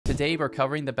Today we're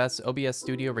covering the best OBS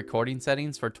Studio recording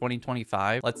settings for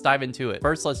 2025. Let's dive into it.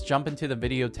 First, let's jump into the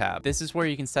video tab. This is where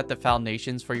you can set the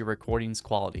foundations for your recording's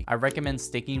quality. I recommend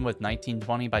sticking with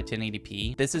 1920 by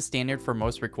 1080p. This is standard for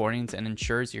most recordings and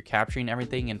ensures you're capturing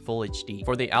everything in full HD.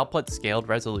 For the output scaled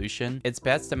resolution, it's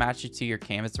best to match it to your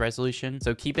canvas resolution,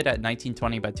 so keep it at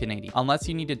 1920 by 1080, unless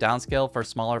you need to downscale for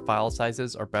smaller file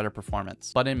sizes or better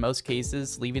performance. But in most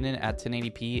cases, leaving it at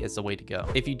 1080p is the way to go.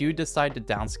 If you do decide to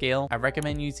downscale, I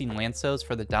recommend using Lanczos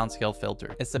for the downscale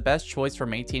filter. It's the best choice for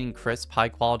maintaining crisp, high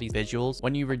quality visuals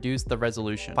when you reduce the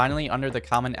resolution. Finally, under the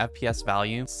common FPS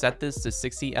value, set this to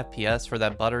 60 FPS for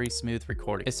that buttery smooth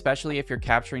recording, especially if you're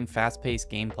capturing fast-paced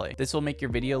gameplay. This will make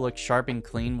your video look sharp and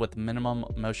clean with minimum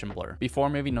motion blur. Before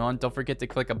moving on, don't forget to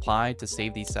click apply to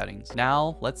save these settings.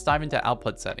 Now, let's dive into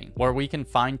output setting, where we can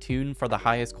fine-tune for the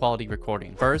highest quality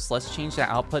recording. First, let's change the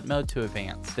output mode to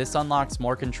advanced. This unlocks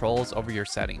more controls over your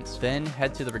settings. Then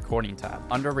head to the recording tab.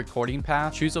 Under recording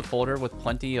path, choose a folder with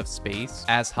plenty of space,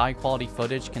 as high quality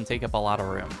footage can take up a lot of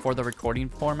room. For the recording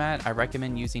format, I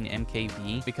recommend using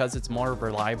MKV because it's more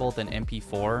reliable than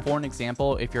MP4. For an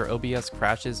example, if your OBS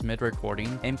crashes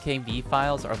mid-recording, MKV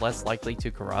files are less likely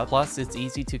to corrupt. Plus, it's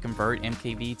easy to convert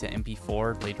MKV to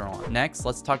MP4 later on. Next,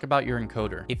 let's talk about your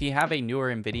encoder. If you have a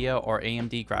newer NVIDIA or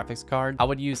AMD graphics card, I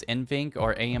would use NVENC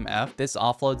or AMF. This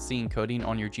offloads the encoding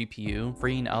on your GPU,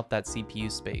 freeing up that CPU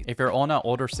space. If you're on an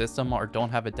older system or don't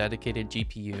have a dedicated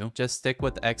GPU, just stick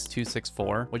with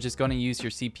X264, which is going to use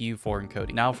your CPU for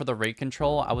encoding. Now for the rate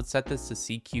control, I would set this to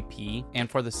CQP, and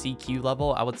for the CQ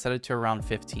level, I would set it to around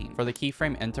 15. For the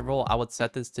keyframe interval, I would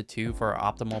set this to 2 for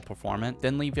optimal performance,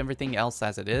 then leave everything else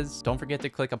as it is. Don't forget to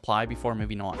click apply before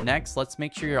moving on. Next, let's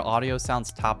make sure your audio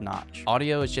sounds top-notch.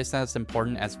 Audio is just as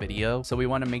important as video, so we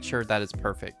want to make sure that it's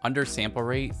perfect. Under sample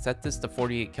rate, set this to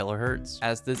 48 kHz,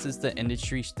 as this is the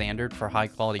industry standard for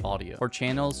high-quality audio. For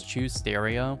channels, choose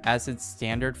stereo, as it's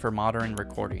standard for modern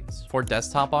recordings. For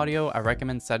desktop audio, I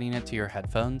recommend setting it to your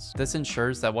headphones. This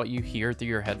ensures that what you hear through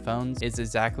your headphones is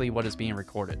exactly what is being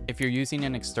recorded. If you're using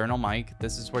an external mic,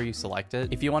 this is where you select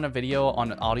it. If you want a video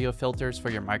on audio filters for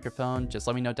your microphone, just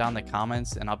let me know down in the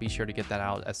comments and I'll be sure to get that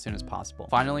out as soon as possible.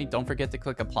 Finally, don't forget to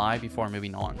click apply before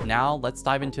moving on. Now, let's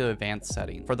dive into advanced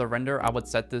setting. For the render, I would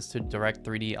set this to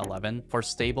Direct3D 11 for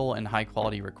stable and high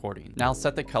quality recording. Now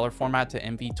set the color format to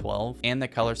MV12 and the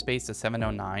color space to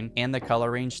 709 and the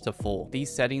color range to full.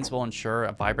 These settings will ensure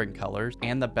a vibrant colors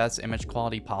and the best image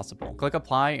quality possible. Click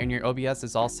apply and your OBS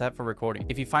is all set for recording.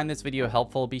 If you find this video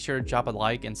helpful, be sure to drop a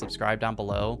like and subscribe down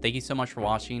below. Thank you so much for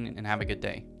watching and have a good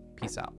day. Peace out.